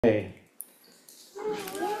Okay.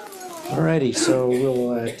 Alrighty, so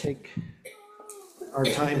we'll take our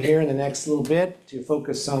time here in the next little bit to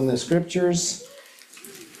focus on the scriptures.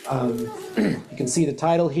 You can see the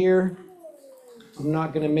title here. I'm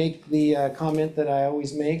not going to make the comment that I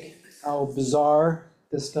always make, how bizarre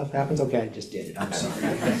this stuff happens. Okay, I just did it. I'm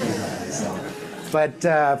sorry.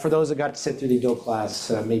 But for those that got to sit through the adult class,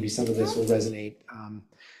 maybe some of this will resonate.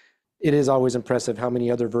 It is always impressive how many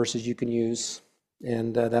other verses you can use.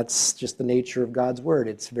 And that's just the nature of God's word.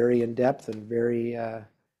 It's very in-depth and very,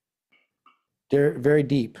 very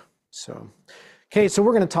deep. So we're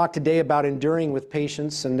going to talk today about enduring with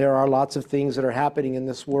patience. And there are lots of things that are happening in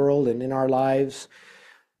this world and in our lives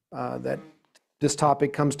that this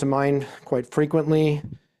topic comes to mind quite frequently.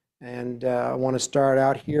 And I want to start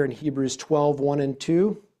out here in Hebrews 12, 1 and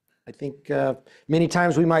 2. I think many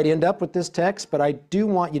times we might end up with this text, but I do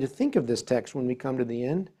want you to think of this text when we come to the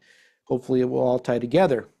end. Hopefully it will all tie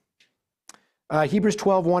together. Hebrews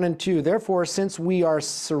 12, 1 and 2. Therefore, since we are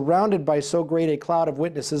surrounded by so great a cloud of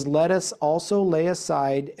witnesses, let us also lay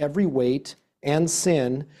aside every weight and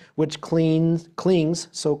sin which clings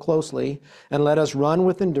so closely, and let us run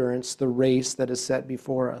with endurance the race that is set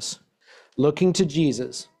before us, looking to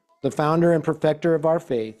Jesus, the founder and perfecter of our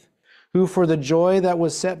faith, who for the joy that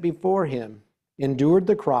was set before him endured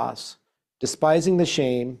the cross, despising the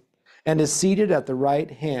shame, and is seated at the right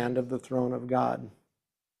hand of the throne of God.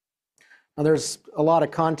 Now, there's a lot of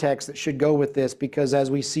context that should go with this, because as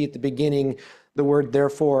we see at the beginning, the word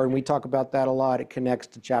therefore, and we talk about that a lot, it connects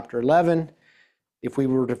to chapter 11. If we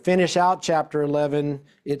were to finish out chapter 11,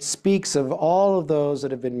 it speaks of all of those that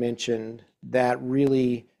have been mentioned that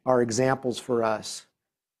really are examples for us,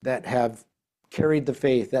 that have carried the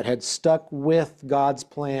faith, that had stuck with God's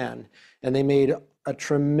plan, and they made a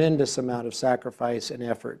tremendous amount of sacrifice and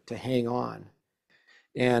effort to hang on.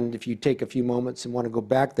 And if you take a few moments and want to go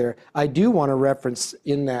back there, I do want to reference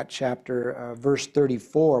in that chapter, verse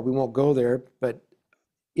 34. We won't go there, but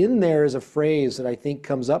in there is a phrase that I think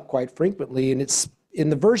comes up quite frequently, and it's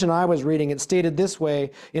in the version I was reading, it stated this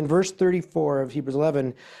way in verse 34 of Hebrews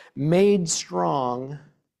 11, made strong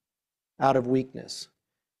out of weakness.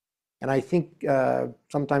 And I think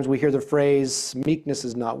sometimes we hear the phrase, meekness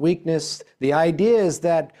is not weakness. The idea is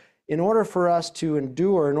that in order for us to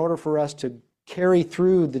endure, in order for us to carry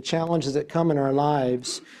through the challenges that come in our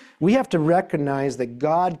lives, we have to recognize that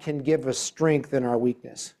God can give us strength in our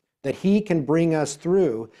weakness, that he can bring us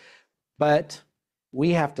through, but we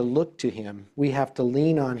have to look to him. We have to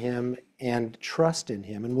lean on him and trust in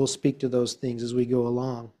him. And we'll speak to those things as we go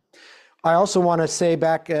along. I also want to say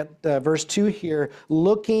back at verse 2 here,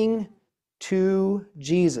 looking to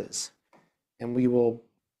Jesus. And we will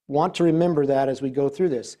want to remember that as we go through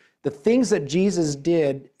this. The things that Jesus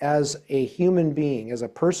did as a human being, as a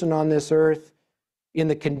person on this earth, in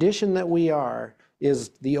the condition that we are, is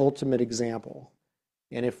the ultimate example.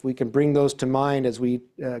 And if we can bring those to mind as we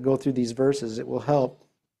go through these verses, it will help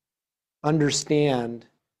understand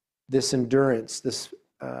this endurance, this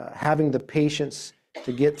having the patience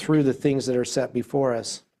to get through the things that are set before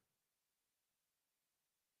us.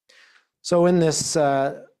 So in this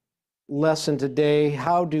lesson today,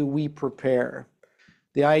 how do we prepare?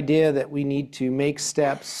 The idea that we need to make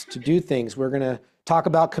steps to do things. We're going to talk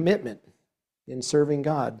about commitment in serving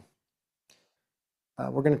God.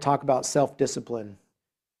 We're going to talk about self-discipline,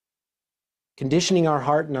 conditioning our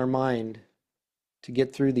heart and our mind to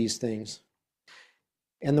get through these things.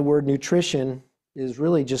 And the word nutrition is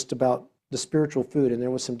really just about the spiritual food, and there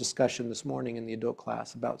was some discussion this morning in the adult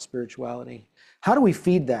class about spirituality. How do we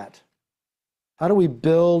feed that? How do we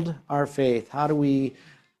build our faith? How do we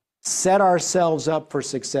set ourselves up for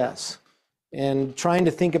success? And trying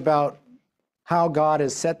to think about how God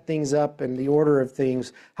has set things up and the order of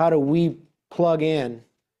things, how do we plug in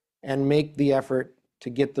and make the effort to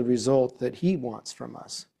get the result that he wants from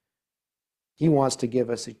us? He wants to give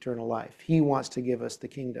us eternal life. He wants to give us the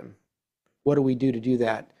kingdom. What do we do to do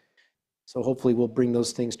that? So hopefully we'll bring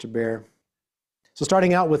those things to bear. So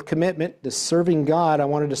starting out with commitment, the serving God, I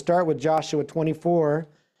wanted to start with Joshua 24,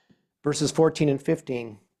 verses 14 and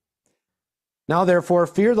 15. Now therefore,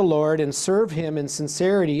 fear the Lord and serve him in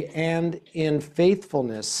sincerity and in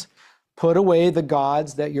faithfulness. Put away the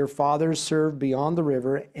gods that your fathers served beyond the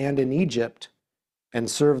river and in Egypt, and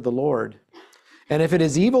serve the Lord. And if it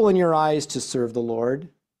is evil in your eyes to serve the Lord,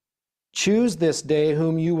 choose this day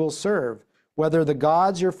whom you will serve, whether the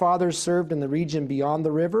gods your fathers served in the region beyond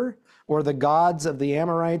the river, or the gods of the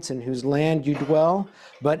Amorites in whose land you dwell.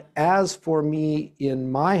 But as for me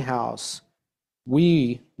in my house,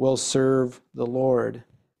 we will serve the Lord.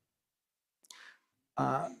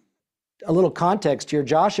 a little context here.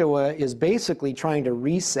 Joshua is basically trying to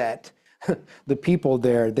reset the people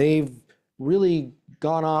there. They've really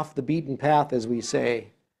gone off the beaten path, as we say.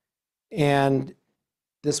 And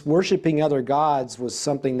this worshiping other gods was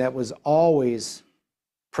something that was always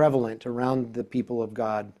prevalent around the people of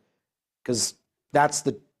God, because that's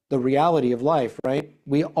the reality of life, right?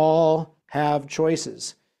 We all have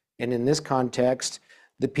choices. And in this context,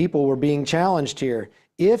 the people were being challenged here.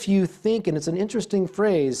 If you think, and it's an interesting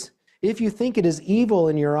phrase, if you think it is evil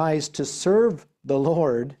in your eyes to serve the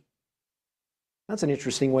Lord, that's an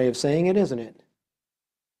interesting way of saying it, isn't it?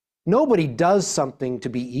 Nobody does something to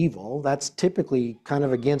be evil. That's typically kind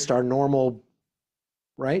of against our normal,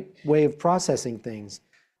 right, way of processing things.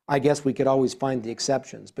 I guess we could always find the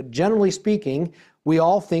exceptions. But generally speaking, we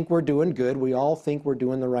all think we're doing good. We all think we're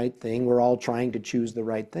doing the right thing. We're all trying to choose the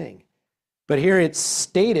right thing. But here it's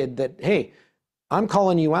stated that, hey, I'm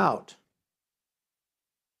calling you out.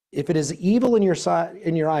 If it is evil in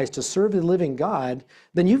your eyes to serve the living God,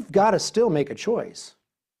 then you've got to still make a choice.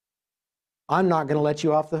 I'm not going to let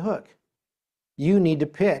you off the hook. You need to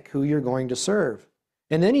pick who you're going to serve.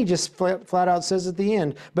 And then he just flat out says at the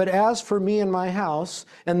end, but as for me and my house,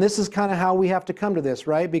 and this is kind of how we have to come to this,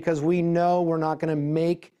 right? Because we know we're not going to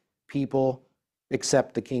make people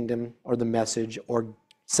accept the kingdom or the message or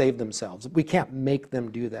save themselves. We can't make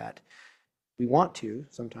them do that. We want to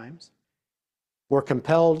sometimes. We're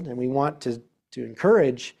compelled and we want to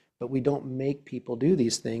encourage, but we don't make people do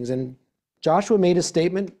these things. And Joshua made a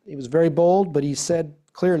statement. He was very bold, but he said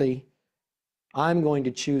clearly, I'm going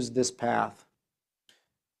to choose this path.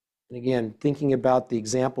 And again, thinking about the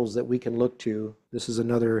examples that we can look to, this is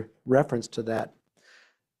another reference to that.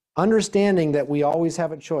 Understanding that we always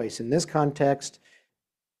have a choice. In this context,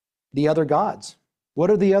 the other gods. What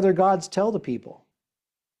do the other gods tell the people?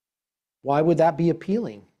 Why would that be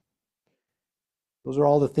appealing? Those are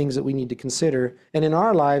all the things that we need to consider. And in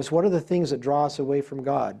our lives, what are the things that draw us away from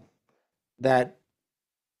God that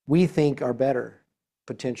we think are better,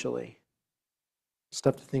 potentially?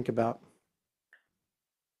 Stuff to think about.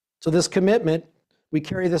 So this commitment, we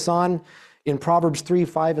carry this on in Proverbs 3,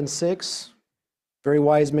 5, and 6. Very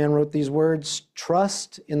wise man wrote these words,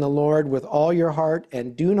 trust in the Lord with all your heart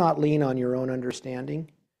and do not lean on your own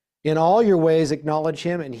understanding. In all your ways acknowledge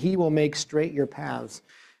him and he will make straight your paths.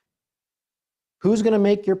 Who's going to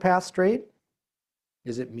make your path straight?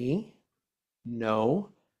 Is it me? No,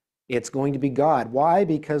 it's going to be God. Why?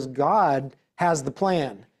 Because God has the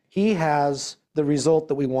plan. He has the result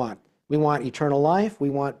that we want. We want eternal life.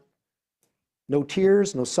 We want no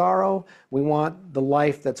tears, no sorrow. We want the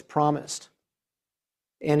life that's promised.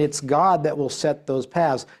 And it's God that will set those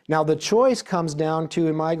paths. Now the choice comes down to,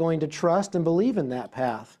 am I going to trust and believe in that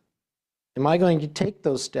path? Am I going to take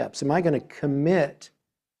those steps? Am I going to commit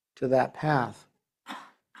to that path?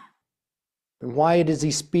 And why does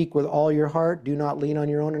he speak with all your heart? Do not lean on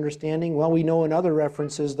your own understanding. Well, we know in other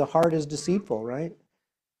references, the heart is deceitful, right?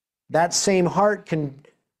 That same heart can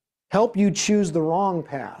help you choose the wrong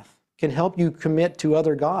path, can help you commit to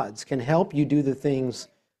other gods, can help you do the things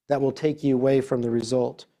that will take you away from the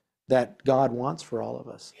result that God wants for all of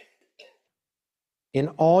us. In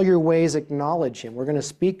all your ways, acknowledge him. We're going to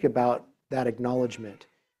speak about that acknowledgement.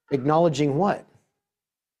 Acknowledging what?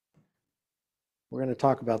 We're going to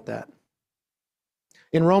talk about that.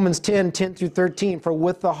 In Romans 10, 10 through 13, for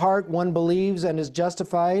with the heart one believes and is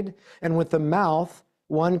justified, and with the mouth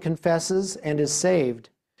one confesses and is saved.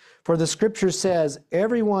 For the scripture says,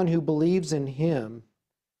 everyone who believes in him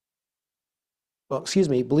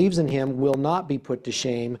will not be put to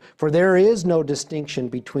shame, for there is no distinction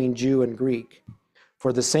between Jew and Greek.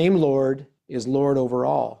 For the same Lord is Lord over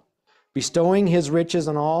all, bestowing his riches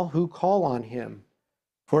on all who call on him.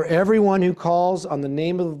 For everyone who calls on the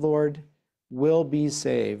name of the Lord will be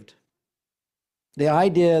saved. The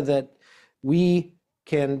idea that we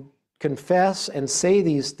can confess and say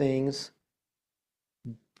these things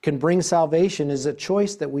can bring salvation is a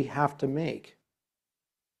choice that we have to make.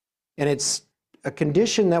 And it's a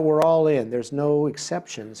condition that we're all in. There's no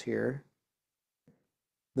exceptions here.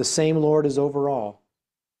 The same Lord is over all.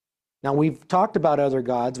 Now, we've talked about other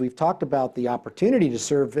gods. We've talked about the opportunity to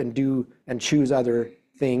serve and do and choose other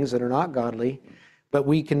things that are not godly. But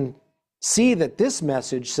we can see that this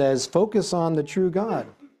message says, focus on the true God.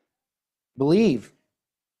 Believe.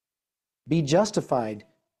 Be justified.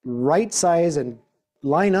 Right size and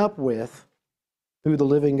line up with who the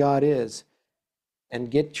living God is. And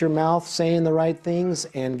get your mouth saying the right things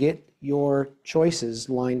and get your choices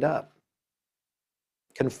lined up.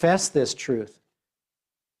 Confess this truth.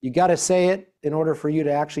 You got to say it in order for you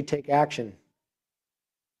to actually take action.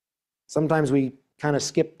 Sometimes we kind of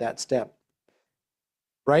skip that step.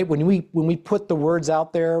 right? When we put the words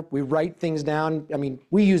out there, we write things down. I mean,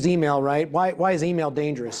 we use email, right? Why is email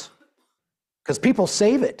dangerous? Because people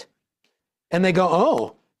save it. And they go,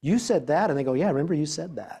 oh, you said that. And they go, yeah, remember you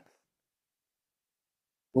said that.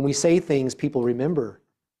 When we say things, people remember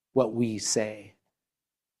what we say.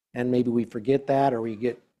 And maybe we forget that, or we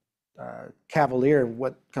get cavalier in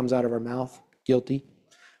what comes out of our mouth, guilty.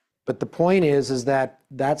 But the point is that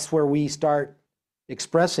that's where we start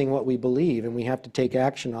expressing what we believe, and we have to take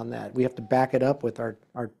action on that. We have to back it up with our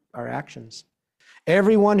actions.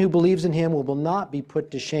 Everyone who believes in him will not be put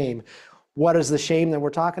to shame. What is the shame that we're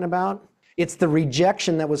talking about? It's the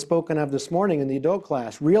rejection that was spoken of this morning in the adult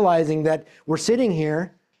class, realizing that we're sitting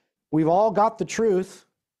here, we've all got the truth,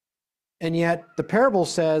 and yet the parable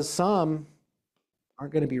says some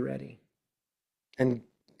aren't going to be ready. And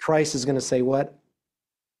Christ is going to say, what?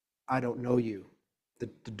 I don't know you.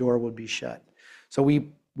 The door will be shut. So we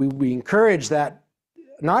encourage that,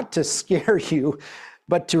 not to scare you,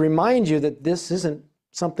 but to remind you that this isn't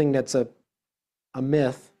something that's a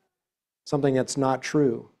myth, something that's not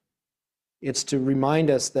true. It's to remind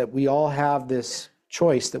us that we all have this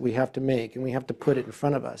choice that we have to make, and we have to put it in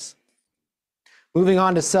front of us. Moving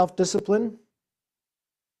on to self-discipline,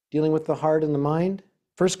 dealing with the heart and the mind.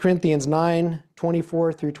 1 Corinthians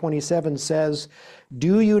 9:24-27 says,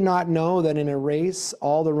 do you not know that in a race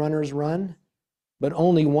all the runners run, but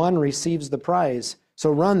only one receives the prize?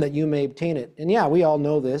 So run that you may obtain it. And yeah, we all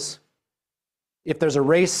know this. If there's a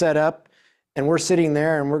race set up and we're sitting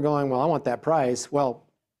there and we're going, well, I want that prize. Well,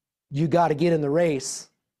 you got to get in the race.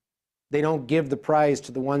 They don't give the prize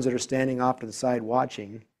to the ones that are standing off to the side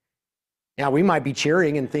watching. Now, we might be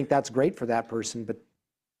cheering and think that's great for that person, but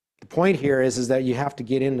the point here is that you have to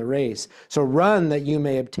get in the race. So run that you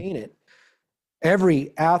may obtain it.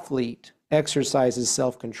 Every athlete exercises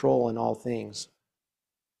self-control in all things.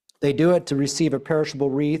 They do it to receive a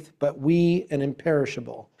perishable wreath, but we an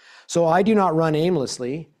imperishable. So I do not run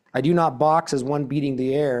aimlessly. I do not box as one beating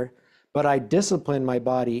the air, but I discipline my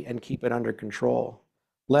body and keep it under control,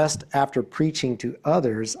 lest after preaching to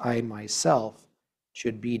others, I myself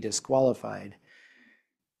should be disqualified.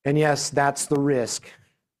 And yes, that's the risk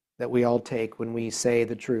that we all take when we say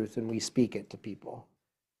the truth and we speak it to people.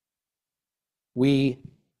 We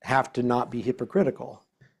have to not be hypocritical.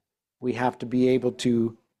 We have to be able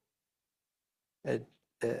to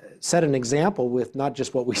set an example with not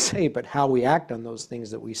just what we say, but how we act on those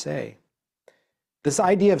things that we say. This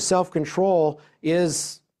idea of self-control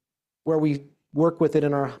is where we work with it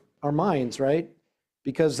in our minds, right?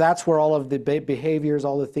 Because that's where all of the behaviors,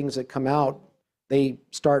 all the things that come out, they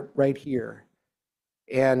start right here.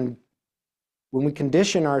 And when we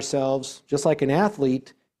condition ourselves, just like an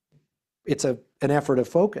athlete, it's an effort of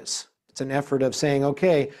focus. It's an effort of saying,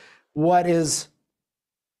 okay, what is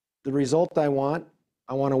the result I want?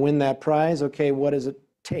 I want to win that prize. Okay, what does it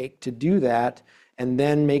take to do that? And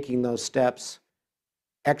then making those steps,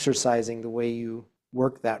 exercising the way you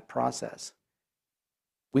work that process.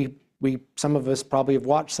 Some of us probably have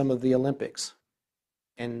watched some of the Olympics,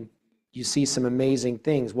 and you see some amazing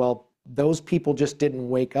things. Well, those people just didn't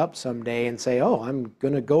wake up someday and say, oh, I'm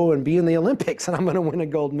going to go and be in the Olympics and I'm going to win a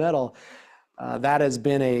gold medal. That has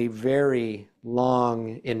been a very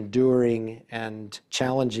long, enduring, and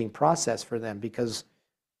challenging process for them because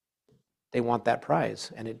they want that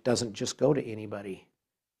prize. And it doesn't just go to anybody.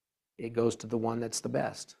 It goes to the one that's the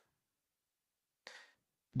best.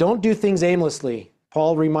 Don't do things aimlessly.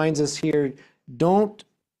 Paul reminds us here, don't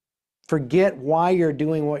forget why you're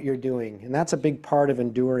doing what you're doing. And that's a big part of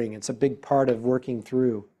enduring. It's a big part of working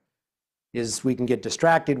through, is we can get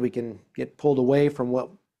distracted, we can get pulled away from what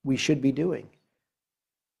we should be doing.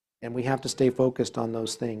 And we have to stay focused on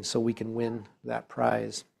those things so we can win that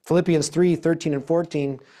prize. Philippians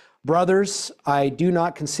 3:13-14, brothers, I do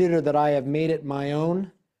not consider that I have made it my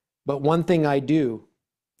own, but one thing I do,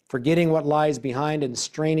 forgetting what lies behind and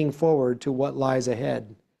straining forward to what lies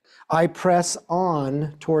ahead. I press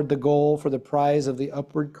on toward the goal for the prize of the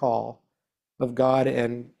upward call of God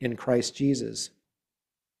and in Christ Jesus.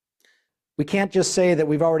 We can't just say that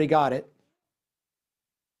we've already got it.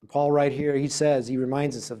 Paul right here, he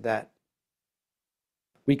reminds us of that.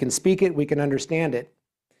 We can speak it, we can understand it,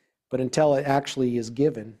 but until it actually is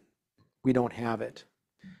given, we don't have it.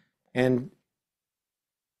 And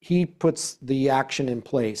he puts the action in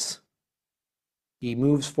place. He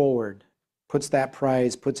moves forward, puts that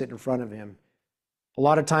prize, puts it in front of him. A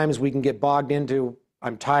lot of times we can get bogged into,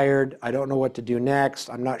 I'm tired, I don't know what to do next,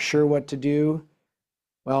 I'm not sure what to do.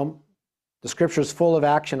 Well, the scripture is full of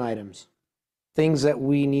action items, things that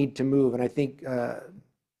we need to move. And I think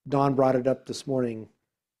Don brought it up this morning.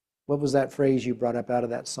 What was that phrase you brought up out of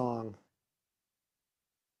that song?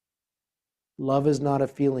 Love is not a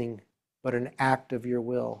feeling, but an act of your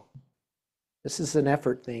will. This is an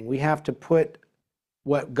effort thing. We have to put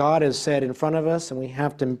what God has said in front of us, and we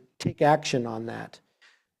have to take action on that.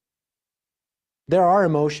 There are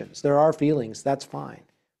emotions, there are feelings, that's fine.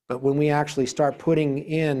 But when we actually start putting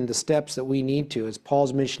in the steps that we need to, as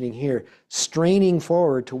Paul's mentioning here, straining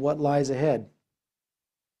forward to what lies ahead,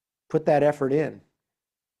 put that effort in.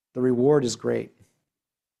 The reward is great.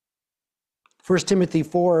 1 Timothy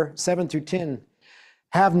 4, 7 through 10.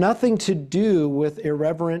 Have nothing to do with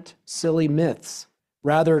irreverent, silly myths.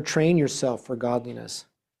 Rather, train yourself for godliness.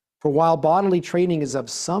 For while bodily training is of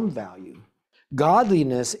some value,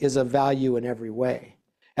 godliness is of value in every way,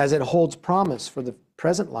 as it holds promise for the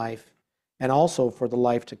present life and also for the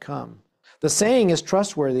life to come. The saying is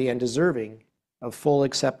trustworthy and deserving of full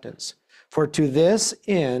acceptance. For to this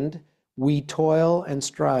end we toil and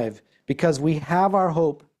strive, because we have our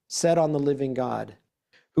hope set on the living God,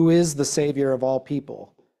 who is the Savior of all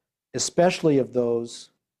people, especially of those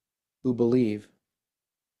who believe.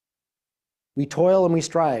 We toil and we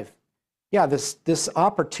strive. Yeah, this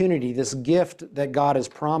opportunity, this gift that God has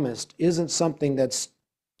promised isn't something that's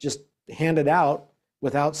just handed out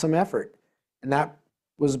without some effort. And that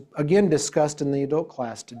was, again, discussed in the adult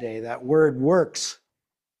class today, that word works.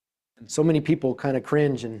 And so many people kind of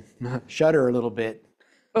cringe and shudder a little bit.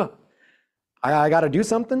 Oh, I got to do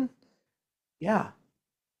something? Yeah,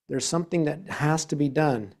 there's something that has to be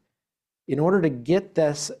done. In order to get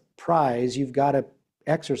this prize, you've got to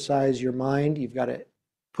exercise your mind. You've got to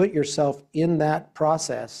put yourself in that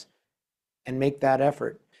process and make that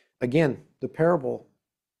effort. Again, the parable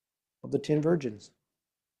of the 10 virgins.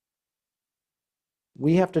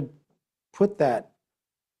 We have to put that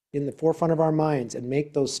in the forefront of our minds and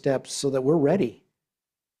make those steps so that we're ready.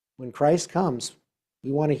 When Christ comes,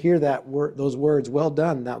 we want to hear those words, well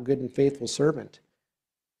done, thou good and faithful servant.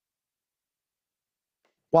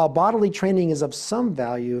 While bodily training is of some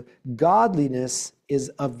value, godliness is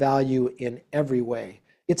of value in every way.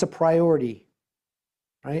 It's a priority,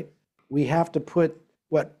 right? We have to put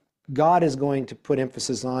what God is going to put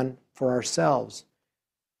emphasis on for ourselves.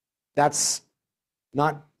 That's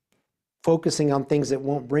not focusing on things that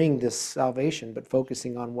won't bring this salvation, but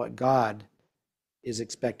focusing on what God is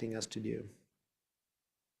expecting us to do.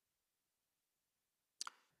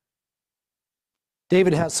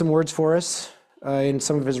 David has some words for us in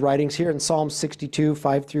some of his writings here in Psalm 62,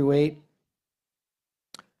 5 through 8.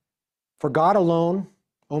 For God alone,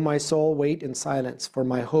 O my soul, wait in silence, for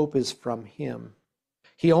my hope is from him.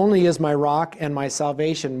 He only is my rock and my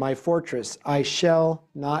salvation, my fortress. I shall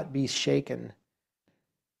not be shaken.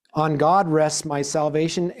 On God rests my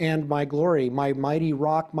salvation and my glory. My mighty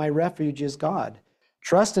rock, my refuge is God.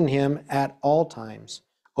 Trust in him at all times,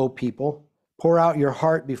 O people. Pour out your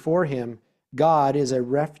heart before him. God is a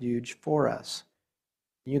refuge for us.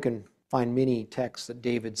 You can find many texts that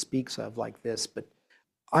David speaks of like this, but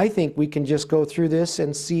I think we can just go through this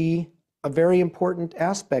and see a very important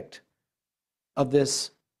aspect of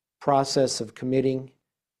this process of committing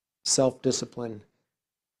self-discipline.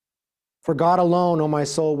 For God alone, O my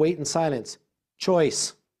soul, wait in silence.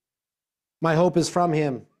 Choice. My hope is from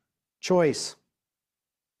him. Choice.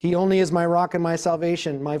 He only is my rock and my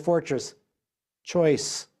salvation, my fortress.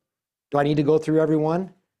 Choice. Do I need to go through every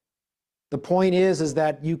one? The point is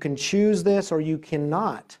that you can choose this or you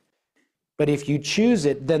cannot. But if you choose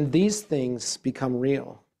it, then these things become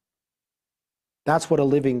real. That's what a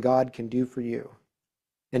living God can do for you.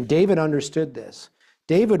 And David understood this.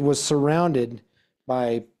 David was surrounded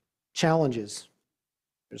by challenges.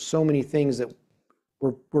 There's so many things that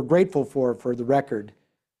we're grateful for the record,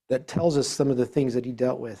 that tells us some of the things that he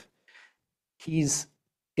dealt with. He's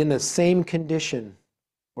in the same condition,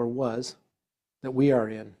 or was, that we are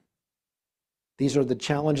in. These are the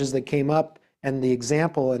challenges that came up, and the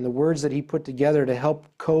example and the words that he put together to help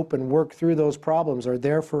cope and work through those problems are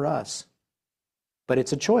there for us. But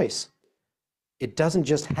it's a choice. It doesn't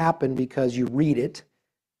just happen because you read it,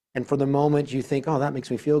 and for the moment you think, oh, that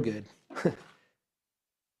makes me feel good.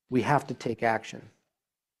 We have to take action.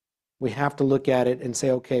 We have to look at it and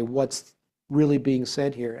say, okay, what's really being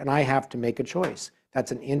said here? And I have to make a choice.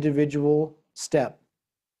 That's an individual step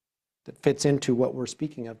that fits into what we're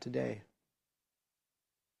speaking of today.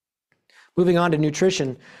 Moving on to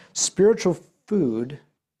nutrition, spiritual food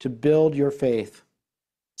to build your faith.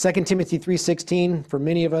 2 Timothy 3:16, for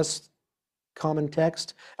many of us, common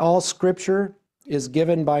text. All scripture is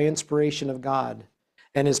given by inspiration of God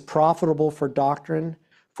and is profitable for doctrine,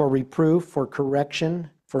 for reproof, for correction,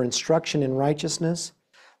 for instruction in righteousness,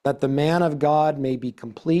 that the man of God may be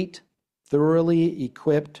complete, thoroughly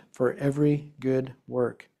equipped for every good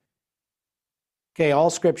work. Okay, all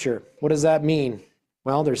scripture. What does that mean?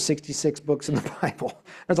 Well, there's 66 books in the Bible.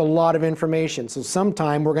 There's a lot of information. So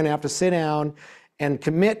sometime we're going to have to sit down and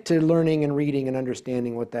commit to learning and reading and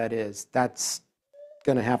understanding what that is. That's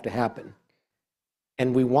going to have to happen.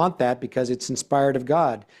 And we want that because it's inspired of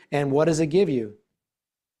God. And what does it give you?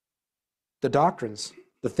 The doctrines,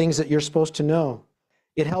 the things that you're supposed to know.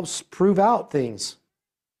 It helps prove out things.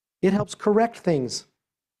 It helps correct things.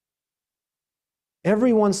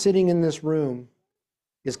 Everyone sitting in this room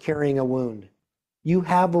is carrying a wound. You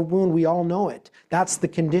have a wound. We all know it. That's the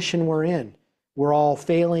condition we're in. We're all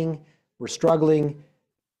failing. We're struggling.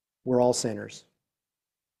 We're all sinners.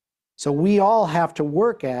 So we all have to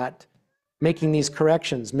work at making these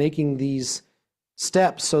corrections, making these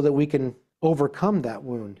steps so that we can overcome that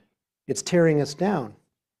wound. It's tearing us down.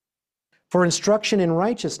 For instruction in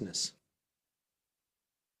righteousness.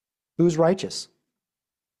 Who's righteous?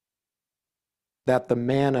 That the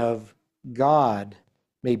man of God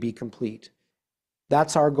may be complete.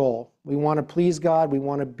 That's our goal. We want to please God. We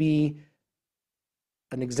want to be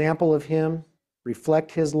an example of Him,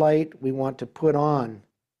 reflect His light. We want to put on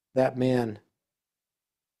that man,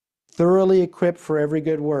 thoroughly equipped for every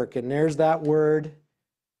good work. And there's that word,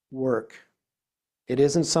 work. It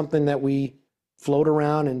isn't something that we float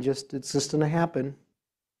around and it's just going to happen.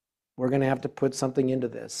 We're going to have to put something into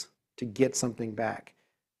this to get something back.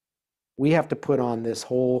 We have to put on this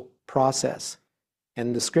whole process.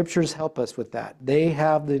 And the scriptures help us with that. They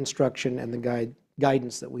have the instruction and the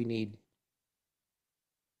guidance that we need.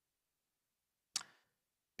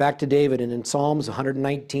 Back to David, and in Psalms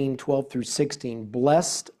 119, 12 through 16,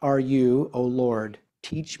 blessed are you, O Lord,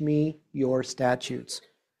 teach me your statutes.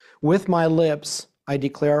 With my lips I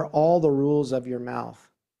declare all the rules of your mouth.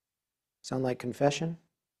 Sound like confession?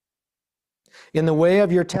 In the way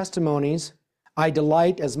of your testimonies I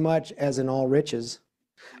delight as much as in all riches.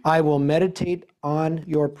 I will meditate on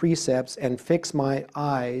your precepts and fix my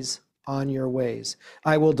eyes on your ways.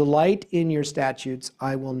 I will delight in your statutes.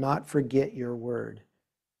 I will not forget your word.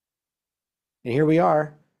 And here we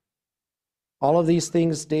are. All of these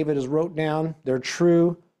things David has wrote down, they're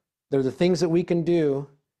true. They're the things that we can do.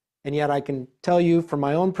 And yet I can tell you from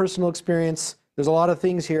my own personal experience, there's a lot of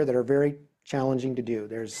things here that are very challenging to do.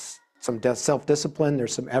 There's some self-discipline,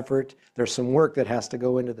 there's some effort, there's some work that has to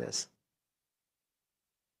go into this.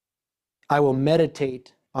 I will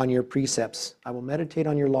meditate on your precepts. I will meditate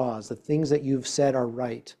on your laws. The things that you've said are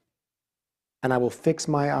right. And I will fix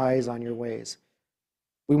my eyes on your ways.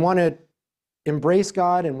 We want to embrace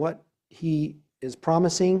God and what He is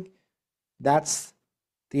promising. That's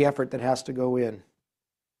the effort that has to go in.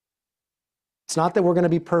 It's not that we're going to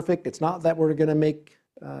be perfect. It's not that we're going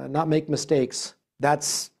to not make mistakes.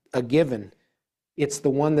 That's a given. It's the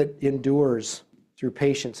one that endures through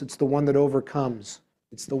patience. It's the one that overcomes.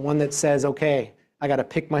 It's the one that says, okay, I got to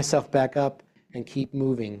pick myself back up and keep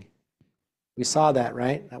moving. We saw that,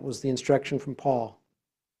 right? That was the instruction from Paul.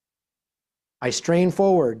 I strain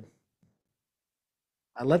forward.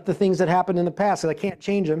 I let the things that happened in the past, I can't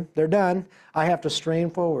change them. They're done. I have to strain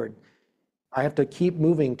forward. I have to keep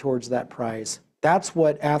moving towards that prize. That's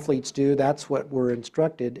what athletes do. That's what we're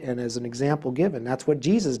instructed and as an example given. That's what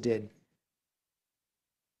Jesus did.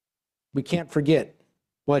 We can't forget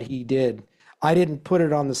what He did. I didn't put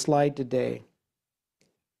it on the slide today.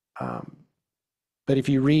 But if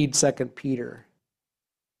you read 2 Peter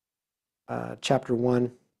chapter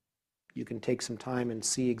 1, you can take some time and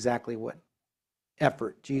see exactly what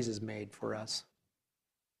effort Jesus made for us.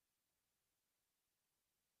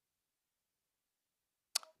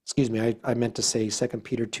 Excuse me, I meant to say 2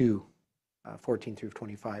 Peter 2, 14 through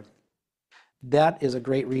 25. That is a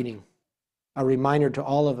great reading. A reminder to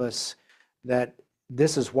all of us that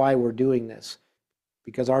this is why we're doing this,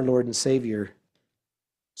 because our Lord and Savior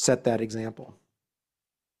set that example.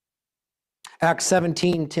 Acts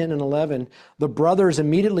 17, 10 and 11, the brothers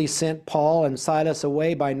immediately sent Paul and Silas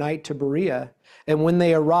away by night to Berea, and when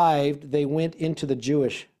they arrived, they went into the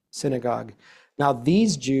Jewish synagogue. Now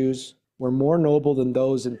these Jews were more noble than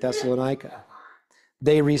those in Thessalonica.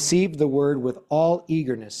 They received the word with all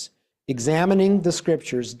eagerness, examining the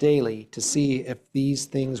scriptures daily to see if these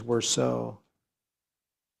things were so.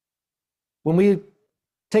 When we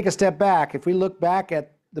take a step back, if we look back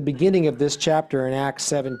at the beginning of this chapter in Acts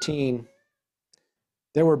 17,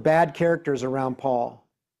 there were bad characters around Paul.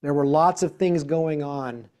 There were lots of things going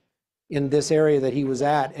on in this area that he was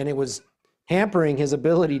at, and it was hampering his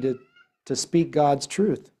ability to speak God's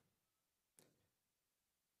truth.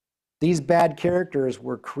 These bad characters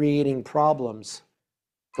were creating problems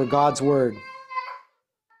for God's word.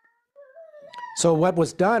 So what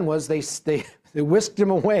was done was they They whisked him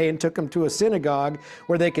away and took him to a synagogue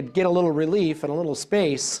where they could get a little relief and a little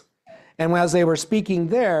space. And as they were speaking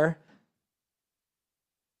there,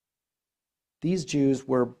 these Jews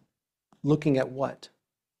were looking at what?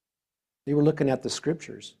 They were looking at the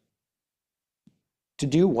scriptures. To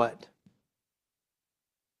do what?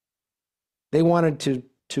 They wanted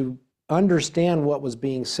to understand what was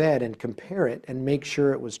being said and compare it and make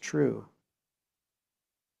sure it was true.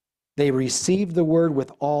 They received the word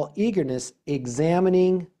with all eagerness,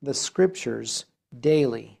 examining the scriptures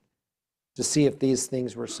daily to see if these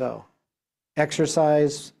things were so.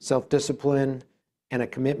 Exercise, self-discipline, and a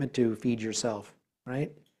commitment to feed yourself,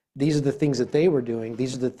 right? These are the things that they were doing.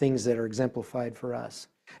 These are the things that are exemplified for us.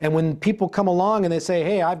 And when people come along and they say,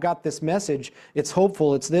 hey, I've got this message, it's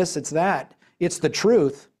hopeful, it's this, it's that, it's the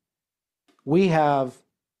truth, we have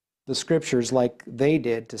the scriptures like they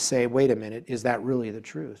did to say, wait a minute, is that really the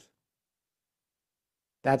truth?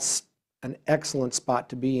 That's an excellent spot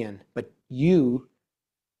to be in, but you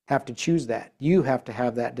have to choose that. You have to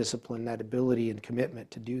have that discipline, that ability and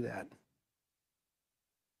commitment to do that.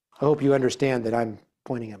 I hope you understand that I'm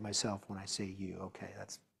pointing at myself when I say you. Okay,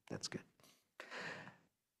 that's good.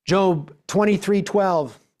 Job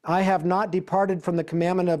 23:12. I have not departed from the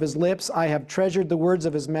commandment of his lips. I have treasured the words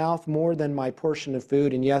of his mouth more than my portion of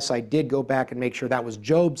food. And yes, I did go back and make sure that was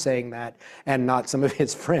Job saying that and not some of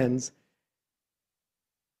his friends.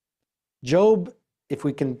 Job, if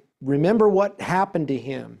we can remember what happened to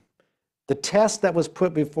him, the test that was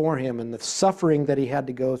put before him and the suffering that he had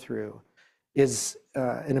to go through is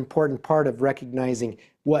an important part of recognizing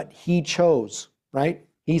what he chose, right?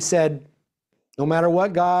 He said, no matter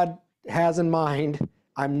what God has in mind,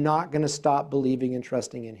 I'm not going to stop believing and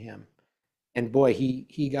trusting in him. And boy,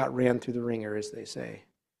 he got ran through the ringer, as they say.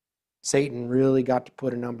 Satan really got to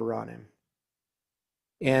put a number on him.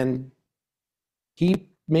 And he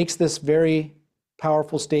makes this very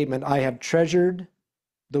powerful statement, I have treasured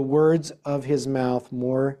the words of his mouth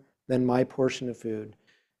more than my portion of food.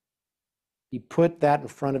 He put that in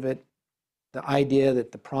front of it, the idea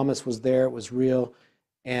that the promise was there, it was real,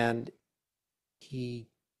 and he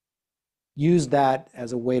used that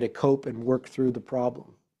as a way to cope and work through the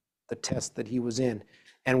problem, the test that he was in.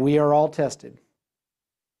 And we are all tested.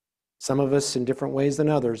 Some of us in different ways than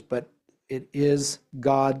others, but it is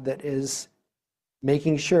God that is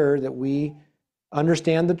making sure that we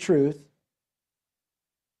understand the truth,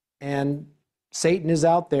 and Satan is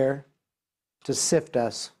out there to sift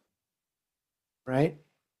us, right?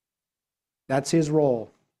 That's his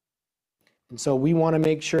role. And so we want to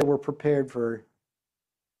make sure we're prepared for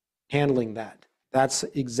handling that. That's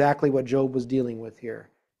exactly what Job was dealing with here.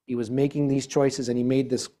 He was making these choices, and he made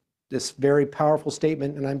this very powerful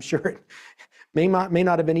statement, and I'm sure it may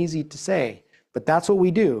not have been easy to say, but that's what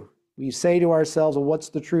we do. We say to ourselves, well, what's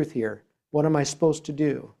the truth here? What am I supposed to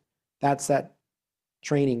do? That's that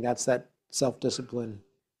training, that's that self-discipline,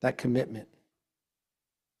 that commitment.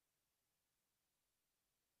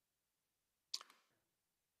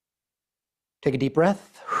 Take a deep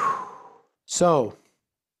breath. So,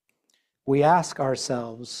 we ask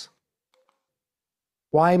ourselves,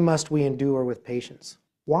 why must we endure with patience?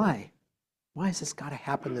 Why? Why has this got to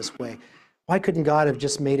happen this way? Why couldn't God have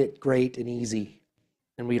just made it great and easy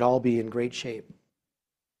and we'd all be in great shape?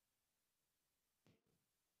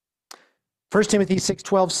 1 Timothy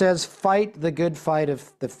 6:12 says, fight the good fight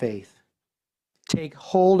of the faith. Take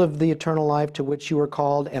hold of the eternal life to which you were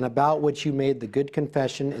called and about which you made the good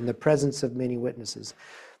confession in the presence of many witnesses.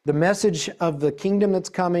 The message of the kingdom that's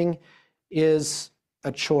coming is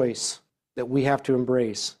a choice that we have to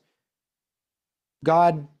embrace.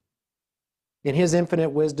 God, in his infinite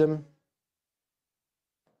wisdom,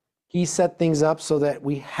 he set things up so that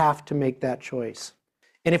we have to make that choice.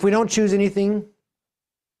 And if we don't choose anything,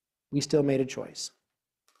 we still made a choice.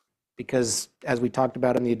 Because as we talked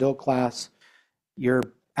about in the adult class, you're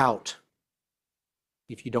out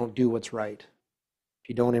if you don't do what's right, if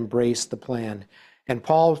you don't embrace the plan. And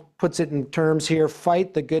Paul puts it in terms here,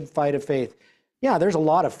 fight the good fight of faith. Yeah, there's a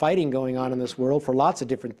lot of fighting going on in this world for lots of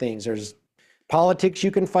different things. There's politics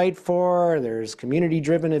you can fight for, there's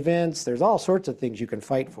community-driven events, there's all sorts of things you can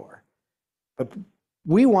fight for. But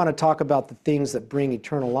we want to talk about the things that bring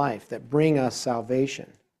eternal life, that bring us salvation,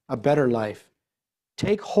 a better life.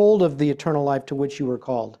 Take hold of the eternal life to which you were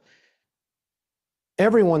called.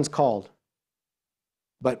 Everyone's called,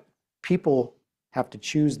 but people have to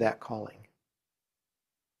choose that calling.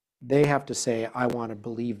 They have to say, I want to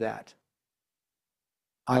believe that.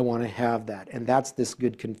 I want to have that. And that's this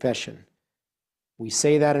good confession. We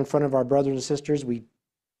say that in front of our brothers and sisters. We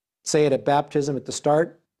say it at baptism at the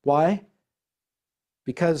start. Why?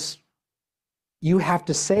 Because you have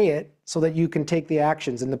to say it so that you can take the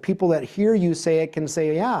actions. And the people that hear you say it can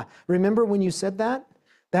say, yeah, remember when you said that?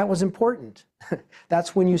 That was important.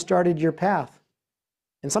 That's when you started your path.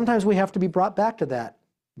 And sometimes we have to be brought back to that,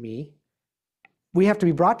 me. We have to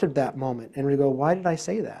be brought to that moment and we go, why did I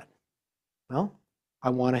say that? Well, I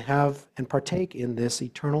want to have and partake in this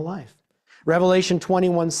eternal life. Revelation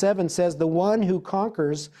 21:7 says, the one who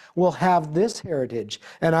conquers will have this heritage,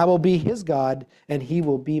 and I will be his God, and he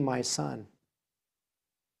will be my son.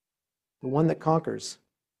 The one that conquers.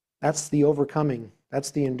 That's the overcoming.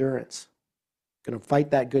 That's the endurance. Going to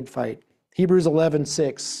fight that good fight. Hebrews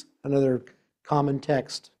 11:6, another common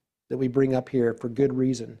text that we bring up here for good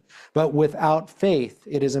reason. But without faith,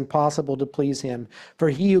 it is impossible to please him. For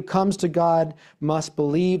he who comes to God must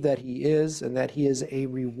believe that he is, and that he is a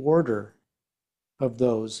rewarder of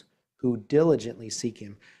those who diligently seek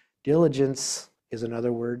him. Diligence is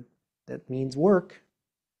another word that means work,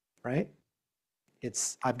 right?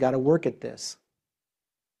 It's, I've got to work at this.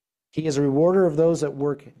 He is a rewarder of those that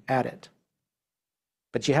work at it.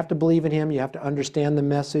 But you have to believe in him, you have to understand the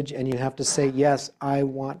message, and you have to say, yes, I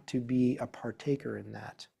want to be a partaker in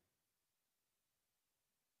that.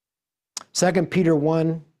 2 Peter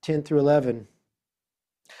 1:10-11.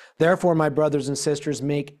 Therefore, my brothers and sisters,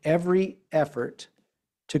 make every effort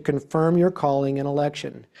to confirm your calling and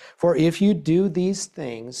election. For if you do these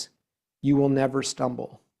things, you will never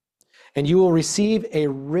stumble. And you will receive a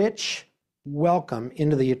rich welcome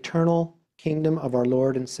into the eternal kingdom of our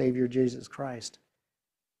Lord and Savior Jesus Christ.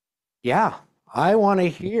 Yeah, I want to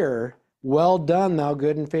hear, well done, thou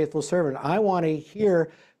good and faithful servant. I want to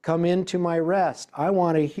hear, come into my rest. I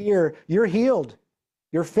want to hear, you're healed,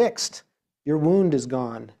 you're fixed, your wound is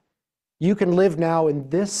gone. You can live now in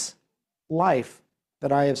this life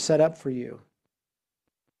that I have set up for you.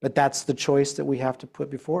 But that's the choice that we have to put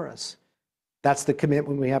before us. That's the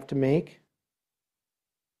commitment we have to make.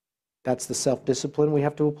 That's the self-discipline we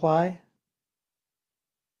have to apply.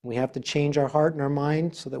 We have to change our heart and our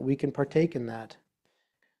mind so that we can partake in that.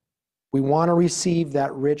 We want to receive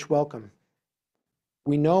that rich welcome.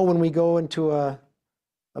 We know when we go into a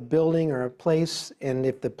building or a place, and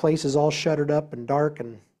if the place is all shuttered up and dark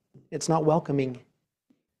and it's not welcoming,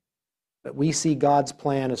 but we see God's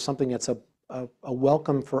plan as something that's a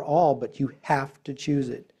welcome for all, but you have to choose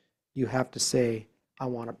it. You have to say, I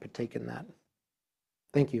want to partake in that.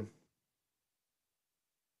 Thank you.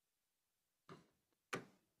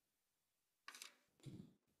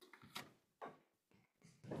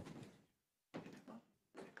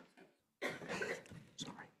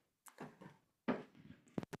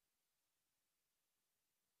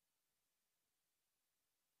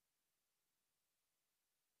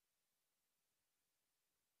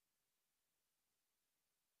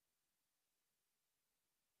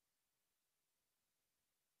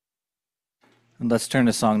 And let's turn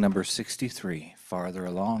to song number 63, Farther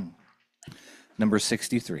Along. Number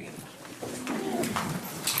 63.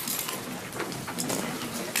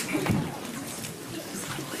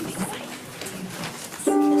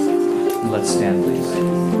 Let's stand, please.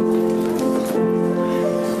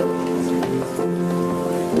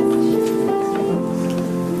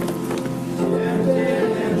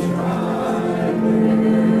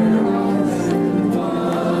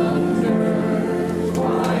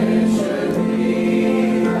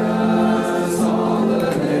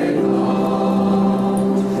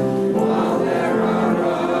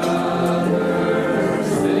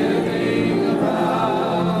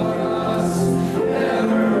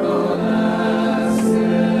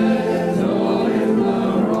 Everlasting.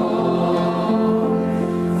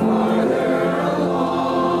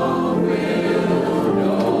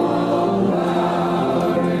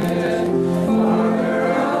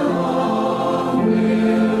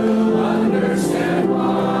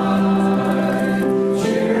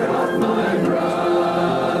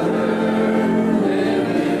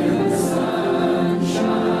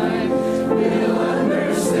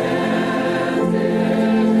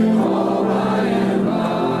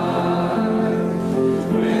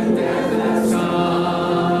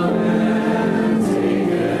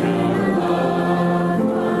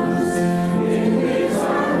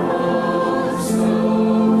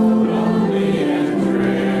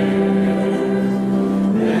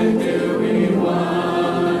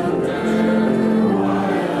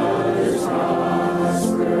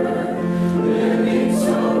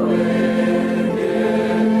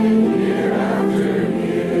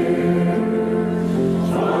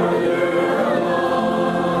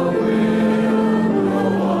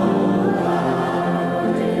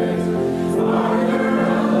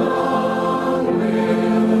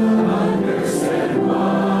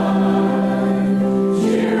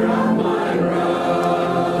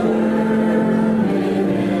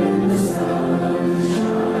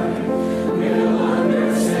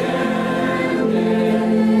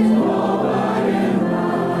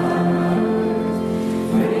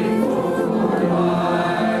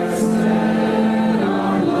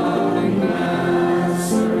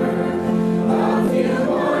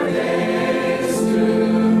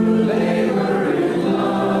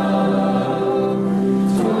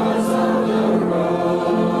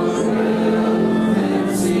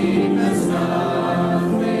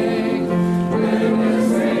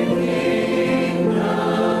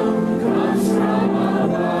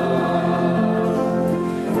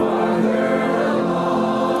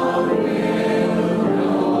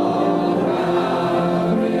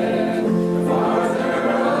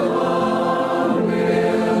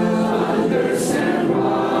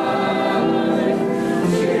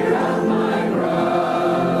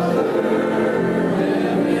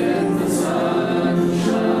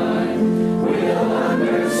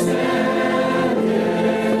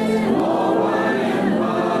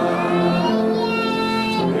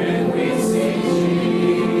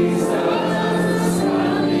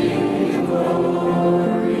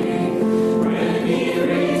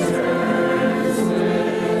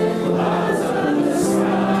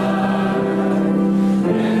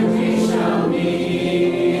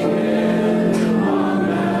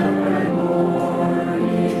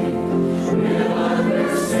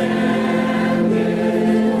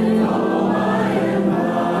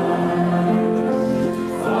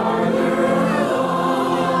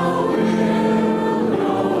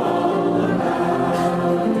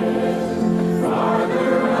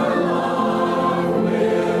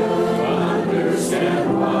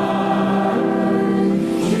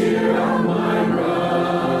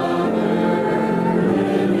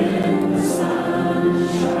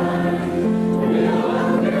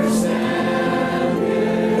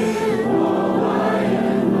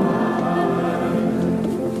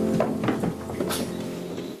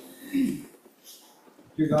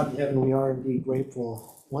 heaven, we are indeed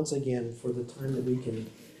grateful once again for the time that we can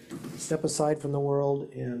step aside from the world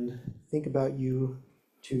and think about you,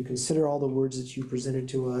 to consider all the words that you presented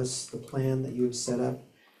to us, the plan that you have set up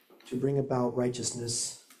to bring about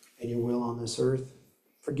righteousness and your will on this earth.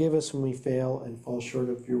 Forgive us when we fail and fall short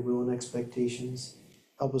of your will and expectations.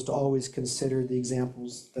 Help us to always consider the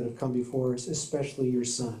examples that have come before us, especially your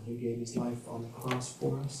Son who gave his life on the cross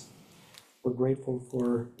for us. We're grateful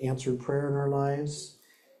for answered prayer in our lives.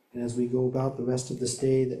 And as we go about the rest of this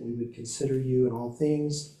day, that we would consider you in all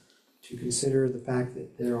things, to consider the fact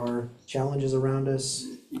that there are challenges around us,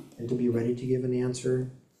 and to be ready to give an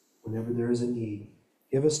answer whenever there is a need.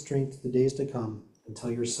 Give us strength the days to come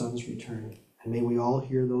until your Son's return. And may we all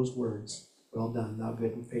hear those words, "Well done, thou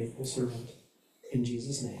good and faithful servant." In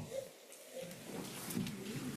Jesus' name.